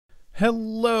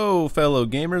Hello fellow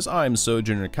gamers, I'm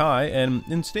SojournerKai, and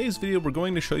in today's video we're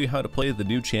going to show you how to play the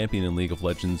new champion in League of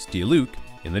Legends, Diluc,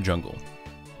 in the jungle.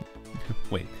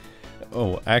 Wait,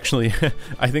 oh actually,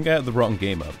 I think I had the wrong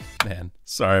game up. Man,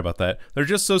 sorry about that. They're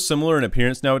just so similar in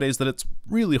appearance nowadays that it's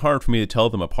really hard for me to tell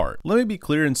them apart. Let me be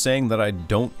clear in saying that I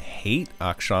don't hate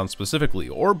Akshan specifically,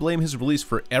 or blame his release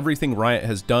for everything Riot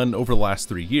has done over the last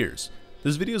 3 years.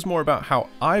 This video is more about how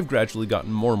I've gradually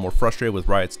gotten more and more frustrated with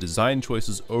Riot's design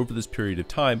choices over this period of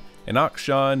time, and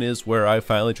Akshan is where I've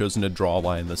finally chosen to draw a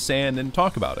line in the sand and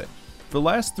talk about it. For the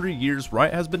last 3 years,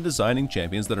 Riot has been designing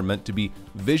champions that are meant to be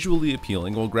visually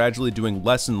appealing while gradually doing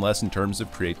less and less in terms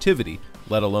of creativity,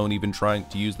 let alone even trying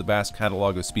to use the vast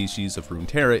catalog of species of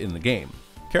Runeterra in the game.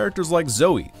 Characters like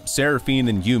Zoe, Seraphine,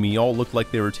 and Yuumi all look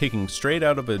like they were taken straight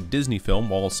out of a Disney film,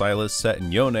 while Silas, Set,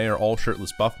 and Yone are all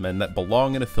shirtless buff men that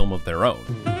belong in a film of their own.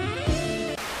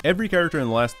 Every character in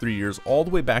the last 3 years, all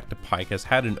the way back to Pyke, has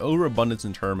had an overabundance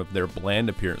in terms of their bland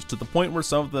appearance, to the point where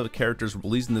some of the characters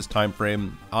released in this time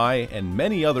frame, I and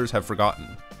many others have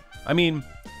forgotten. I mean,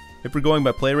 if we're going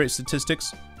by play rate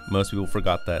statistics, most people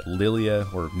forgot that Lilia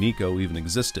or Nico even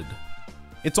existed.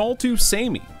 It's all too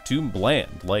samey, too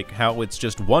bland, like how it's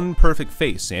just one perfect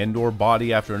face and or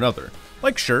body after another.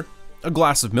 Like sure, a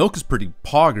glass of milk is pretty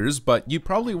poggers, but you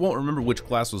probably won't remember which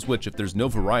glass was which if there's no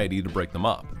variety to break them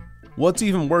up. What's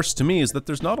even worse to me is that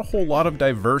there's not a whole lot of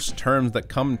diverse terms that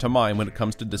come to mind when it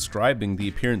comes to describing the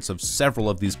appearance of several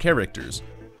of these characters.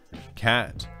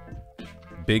 Cat,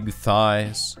 big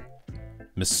thighs,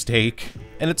 mistake.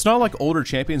 And it's not like older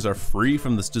champions are free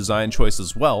from this design choice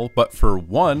as well, but for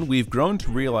one, we've grown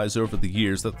to realize over the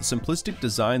years that the simplistic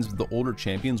designs of the older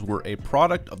champions were a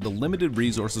product of the limited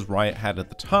resources Riot had at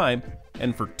the time,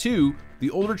 and for two, the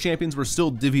older champions were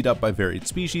still divvied up by varied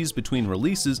species between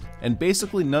releases, and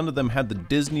basically none of them had the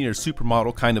Disney or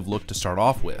supermodel kind of look to start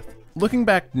off with. Looking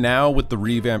back now with the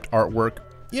revamped artwork,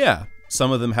 yeah,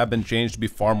 some of them have been changed to be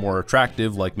far more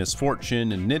attractive, like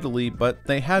Misfortune and Nidalee, but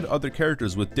they had other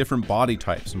characters with different body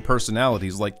types and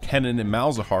personalities like Kennen and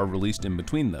Malzahar released in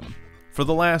between them. For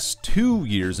the last 2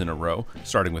 years in a row,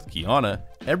 starting with Qiyana,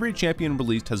 every champion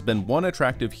released has been one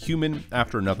attractive human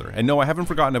after another, and no, I haven't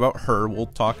forgotten about her, we'll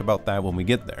talk about that when we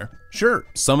get there. Sure,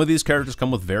 some of these characters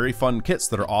come with very fun kits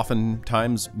that are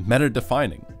oftentimes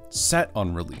meta-defining. Set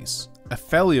on release,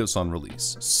 Aphelios on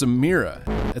release, Samira,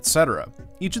 etc.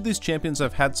 Each of these champions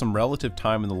have had some relative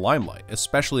time in the limelight,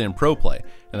 especially in pro play,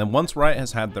 and then once Riot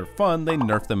has had their fun, they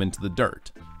nerf them into the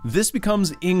dirt. This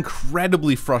becomes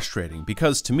incredibly frustrating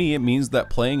because to me it means that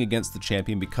playing against the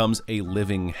champion becomes a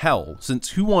living hell,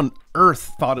 since who on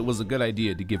earth thought it was a good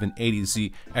idea to give an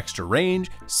ADC extra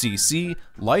range, CC,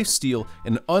 lifesteal,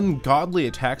 an ungodly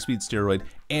attack speed steroid,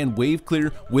 and wave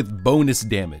clear with bonus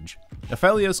damage?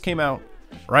 Aphelios came out,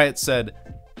 Riot said,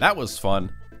 that was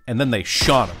fun, and then they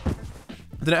shot him.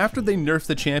 Then after they nerfed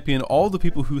the champion, all the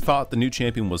people who thought the new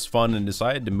champion was fun and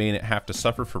decided to main it have to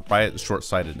suffer for Riot's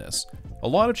short-sightedness. A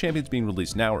lot of champions being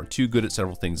released now are too good at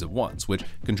several things at once, which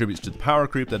contributes to the power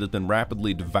creep that has been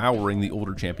rapidly devouring the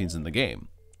older champions in the game.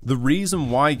 The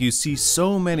reason why you see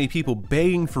so many people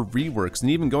begging for reworks and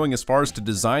even going as far as to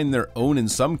design their own in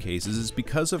some cases is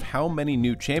because of how many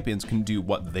new champions can do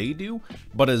what they do,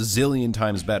 but a zillion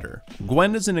times better.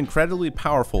 Gwen is an incredibly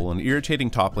powerful and irritating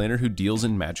top laner who deals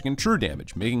in magic and true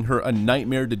damage, making her a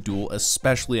nightmare to duel,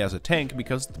 especially as a tank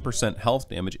because of the percent health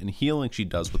damage and healing she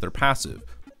does with her passive.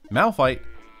 Malphite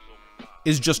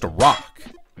is just a rock,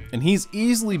 and he's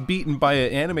easily beaten by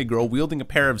an anime girl wielding a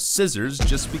pair of scissors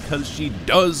just because she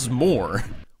does more.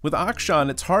 With Akshan,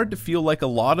 it's hard to feel like a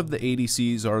lot of the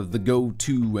ADCs are the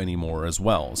go-to anymore as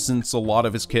well, since a lot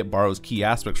of his kit borrows key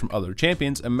aspects from other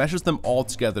champions and meshes them all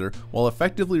together while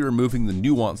effectively removing the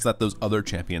nuance that those other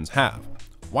champions have.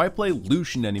 Why play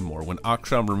Lucian anymore when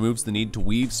Akshan removes the need to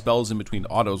weave spells in between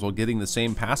autos while getting the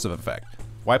same passive effect?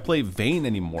 Why play Vayne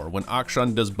anymore when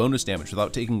Akshan does bonus damage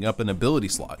without taking up an ability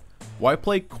slot? Why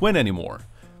play Quinn anymore?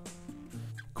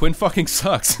 Quinn fucking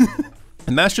sucks.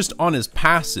 And that's just on his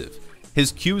passive.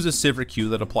 His Q is a Sivir Q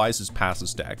that applies his passive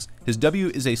stacks. His W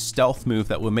is a stealth move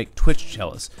that will make Twitch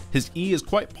jealous. His E is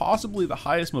quite possibly the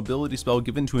highest mobility spell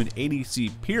given to an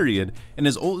ADC period, and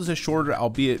his ult is a shorter,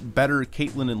 albeit better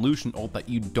Caitlyn and Lucian ult that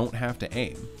you don't have to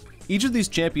aim. Each of these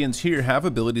champions here have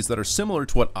abilities that are similar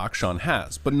to what Akshan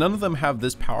has, but none of them have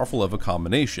this powerful of a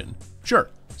combination. Sure,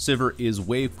 Sivir is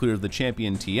wave clear of the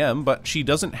champion TM, but she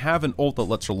doesn't have an ult that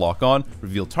lets her lock on,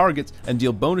 reveal targets, and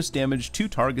deal bonus damage to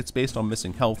targets based on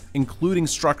missing health, including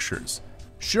structures.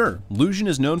 Sure, Lucian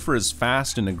is known for his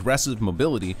fast and aggressive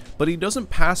mobility, but he doesn't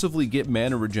passively get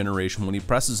mana regeneration when he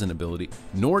presses an ability,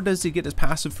 nor does he get his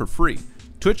passive for free.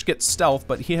 Twitch gets stealth,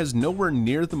 but he has nowhere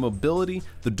near the mobility,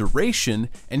 the duration,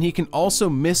 and he can also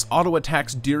miss auto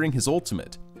attacks during his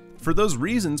ultimate. For those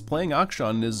reasons, playing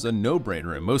Akshan is a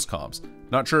no-brainer in most comps.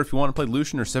 Not sure if you want to play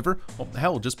Lucian or Sivir? Well,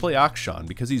 hell, just play Akshan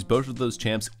because he's both of those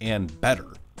champs and better.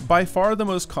 By far the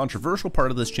most controversial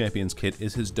part of this champion's kit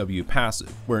is his W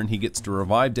passive, wherein he gets to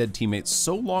revive dead teammates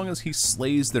so long as he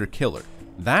slays their killer.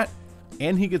 That,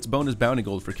 and he gets bonus bounty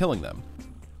gold for killing them.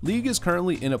 League is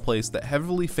currently in a place that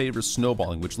heavily favors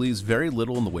snowballing, which leaves very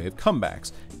little in the way of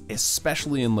comebacks,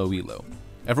 especially in low elo.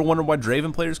 Ever wonder why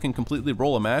Draven players can completely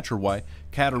roll a match, or why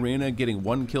Katarina getting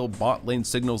one kill bot lane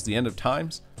signals the end of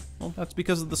times? Well, that's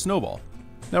because of the snowball.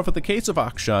 Now for the case of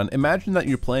Akshan, imagine that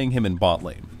you're playing him in bot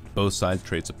lane. Both sides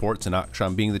trade supports, and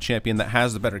Akshan, being the champion that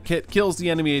has the better kit, kills the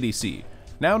enemy ADC.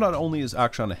 Now not only is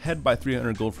Akshan ahead by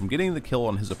 300 gold from getting the kill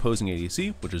on his opposing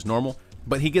ADC, which is normal,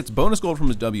 but he gets bonus gold from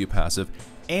his W passive,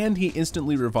 and he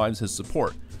instantly revives his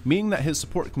support, meaning that his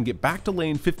support can get back to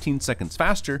lane 15 seconds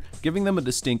faster, giving them a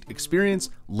distinct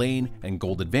experience, lane, and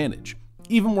gold advantage.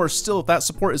 Even worse still, if that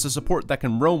support is a support that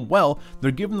can roam well,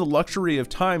 they're given the luxury of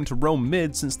time to roam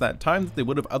mid, since that time that they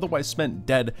would have otherwise spent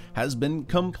dead has been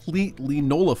completely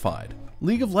nullified.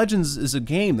 League of Legends is a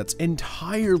game that's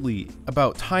entirely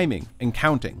about timing and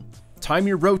counting. Time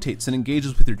your rotates and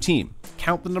engages with your team.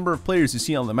 Count the number of players you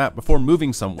see on the map before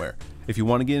moving somewhere. If you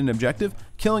want to get an objective,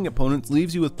 killing opponents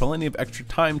leaves you with plenty of extra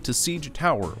time to siege a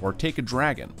tower or take a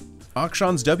dragon.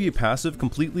 Akshan's W passive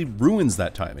completely ruins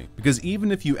that timing, because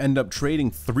even if you end up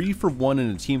trading 3 for 1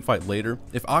 in a team fight later,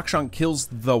 if Akshan kills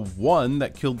the one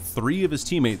that killed 3 of his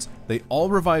teammates, they all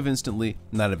revive instantly,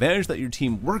 and that advantage that your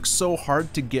team works so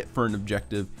hard to get for an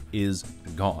objective is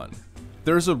gone.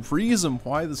 There's a reason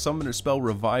why the summoner spell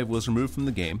Revive was removed from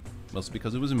the game, mostly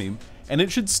because it was a meme, and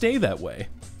it should stay that way.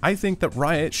 I think that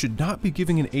Riot should not be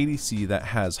giving an ADC that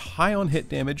has high on hit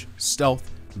damage, stealth,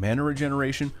 mana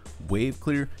regeneration, wave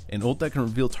clear, and ult that can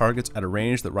reveal targets at a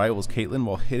range that rivals Caitlyn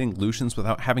while hitting Lucians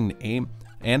without having to aim,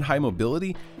 and high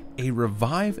mobility, a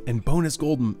revive and bonus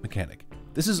gold mechanic.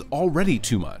 This is already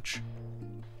too much.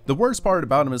 The worst part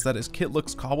about him is that his kit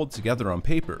looks cobbled together on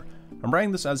paper. I'm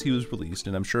writing this as he was released,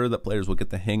 and I'm sure that players will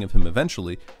get the hang of him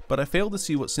eventually, but I fail to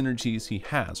see what synergies he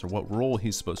has or what role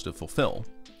he's supposed to fulfill.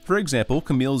 For example,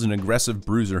 Camille's an aggressive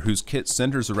bruiser whose kit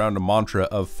centers around a mantra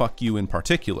of fuck you in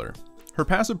particular. Her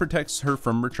passive protects her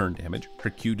from return damage, her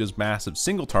Q does massive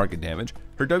single target damage,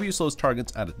 her W slows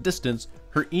targets at a distance,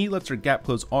 her E lets her gap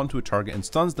close onto a target and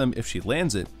stuns them if she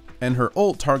lands it, and her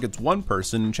ult targets one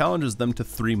person and challenges them to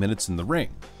 3 minutes in the ring.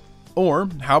 Or,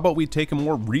 how about we take a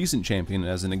more recent champion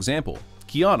as an example,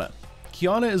 Qiyana.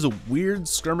 Qiyana is a weird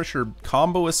skirmisher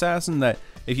combo assassin that,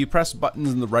 if you press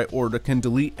buttons in the right order, can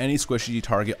delete any squishy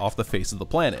target off the face of the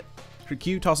planet. Her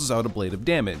Q tosses out a blade of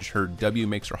damage, her W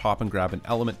makes her hop and grab an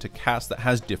element to cast that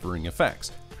has differing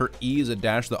effects, her E is a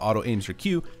dash that auto-aims her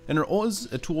Q, and her ult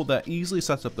is a tool that easily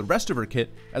sets up the rest of her kit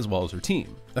as well as her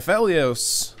team.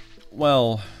 Aphelios,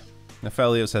 well,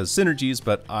 Aphelios has synergies,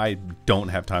 but I don't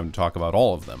have time to talk about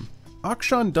all of them.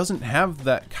 Akshan doesn't have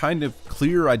that kind of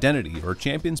clear identity or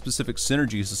champion-specific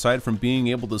synergies aside from being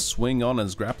able to swing on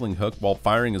his grappling hook while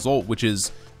firing his ult, which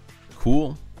is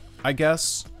cool, I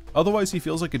guess. Otherwise, he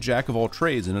feels like a jack of all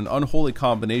trades and an unholy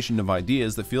combination of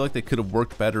ideas that feel like they could have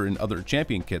worked better in other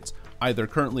champion kits, either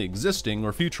currently existing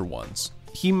or future ones.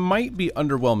 He might be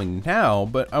underwhelming now,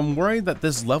 but I'm worried that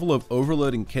this level of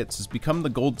overloading kits has become the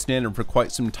gold standard for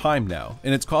quite some time now,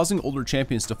 and it's causing older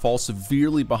champions to fall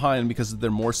severely behind because of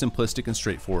their more simplistic and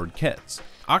straightforward kits.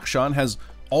 Akshan has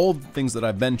all of the things that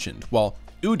I've mentioned, while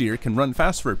Udyr can run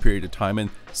fast for a period of time and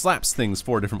slaps things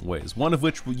 4 different ways, one of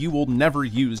which you will never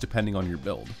use depending on your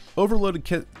build. Overloaded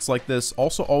kits like this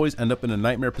also always end up in a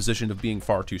nightmare position of being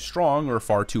far too strong or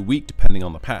far too weak depending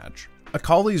on the patch.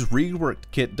 Akali's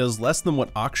reworked kit does less than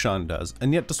what Akshan does,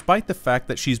 and yet despite the fact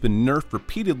that she's been nerfed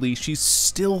repeatedly, she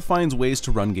still finds ways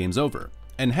to run games over.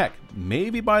 And heck,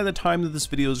 maybe by the time that this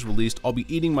video is released, I'll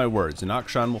be eating my words and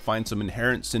Akshan will find some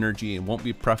inherent synergy and won't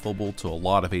be preferable to a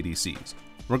lot of ADCs.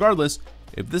 Regardless,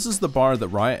 if this is the bar that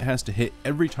Riot has to hit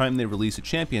every time they release a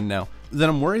champion now, then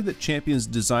I'm worried that champions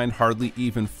designed hardly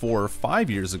even 4 or 5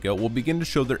 years ago will begin to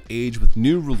show their age with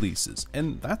new releases,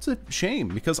 and that's a shame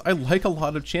because I like a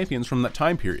lot of champions from that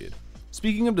time period.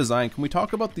 Speaking of design, can we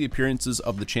talk about the appearances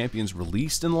of the champions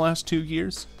released in the last 2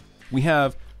 years? We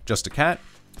have Just a Cat,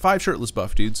 5 shirtless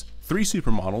buff dudes, 3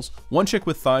 supermodels, 1 chick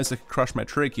with thighs that could crush my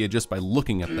trachea just by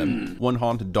looking at them, 1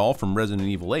 haunted doll from Resident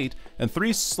Evil 8, and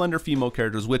 3 slender female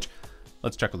characters which,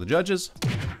 let's check with the judges.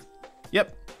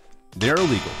 Yep, they're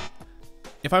illegal.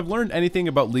 If I've learned anything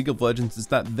about League of Legends, is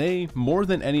that they, more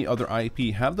than any other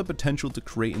IP, have the potential to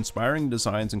create inspiring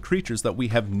designs and creatures that we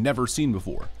have never seen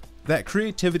before. That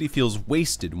creativity feels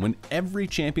wasted when every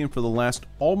champion for the last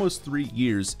almost 3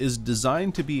 years is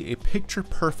designed to be a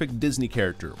picture-perfect Disney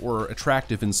character or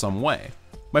attractive in some way.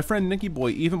 My friend Nicky Boy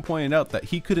even pointed out that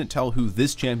he couldn't tell who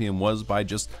this champion was by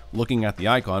just looking at the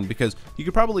icon, because you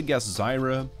could probably guess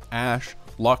Zyra, Ashe,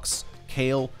 Lux,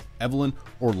 Kayle, Evelynn,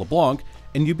 or LeBlanc,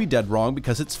 and you'd be dead wrong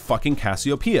because it's fucking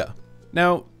Cassiopeia.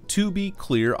 Now, to be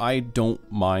clear, I don't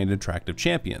mind attractive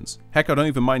champions. Heck, I don't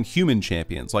even mind human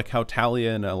champions, like how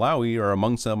Talia and Alawi are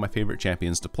among some of my favorite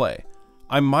champions to play.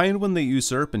 I mind when they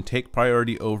usurp and take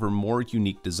priority over more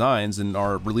unique designs and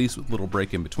are released with little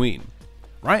break in between.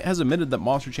 Riot has admitted that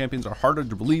monster champions are harder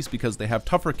to release because they have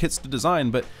tougher kits to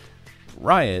design, but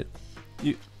Riot,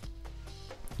 you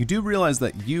do realize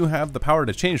that you have the power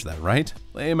to change that, right?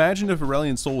 Imagine if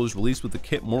Aurelion Sol was released with a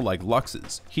kit more like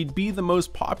Lux's. He'd be the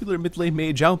most popular mid-lane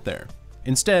mage out there.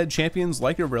 Instead, champions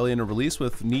like Aurelion are released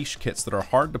with niche kits that are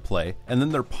hard to play, and then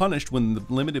they're punished when the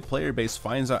limited player base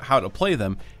finds out how to play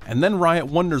them, and then Riot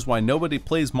wonders why nobody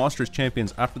plays monstrous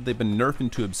champions after they've been nerfed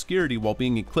into obscurity while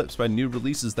being eclipsed by new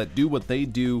releases that do what they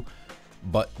do,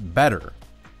 but better.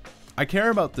 I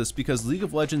care about this because League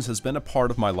of Legends has been a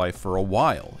part of my life for a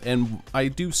while, and I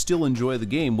do still enjoy the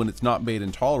game when it's not made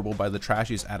intolerable by the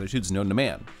trashiest attitudes known to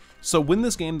man. So when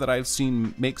this game that I've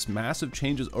seen makes massive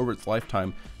changes over its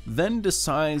lifetime, then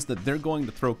decides that they're going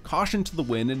to throw caution to the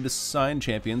wind and design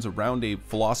champions around a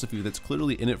philosophy that's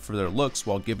clearly in it for their looks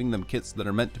while giving them kits that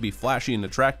are meant to be flashy and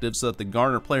attractive so that they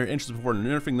garner player interest before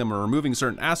nerfing them or removing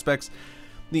certain aspects,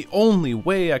 the only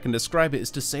way I can describe it is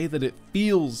to say that it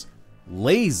feels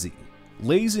lazy.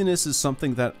 Laziness is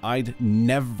something that I'd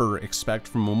never expect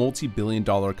from a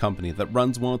multi-billion-dollar company that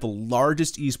runs one of the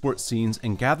largest esports scenes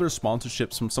and gathers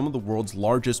sponsorships from some of the world's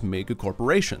largest mega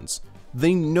corporations.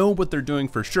 They know what they're doing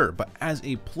for sure, but as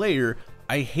a player,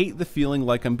 I hate the feeling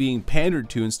like I'm being pandered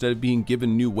to instead of being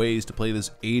given new ways to play this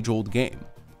age-old game.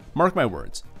 Mark my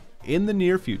words, in the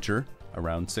near future,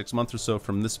 around 6 months or so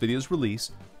from this video's release,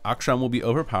 Akshan will be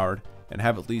overpowered and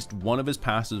have at least one of his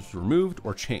passives removed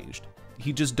or changed.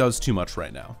 He just does too much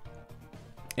right now.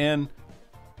 And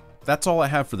that's all I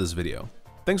have for this video.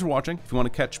 Thanks for watching. If you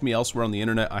want to catch me elsewhere on the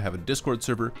internet, I have a Discord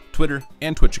server, Twitter,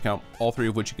 and Twitch account, all three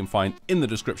of which you can find in the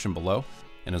description below.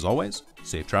 And as always,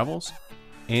 safe travels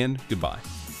and goodbye.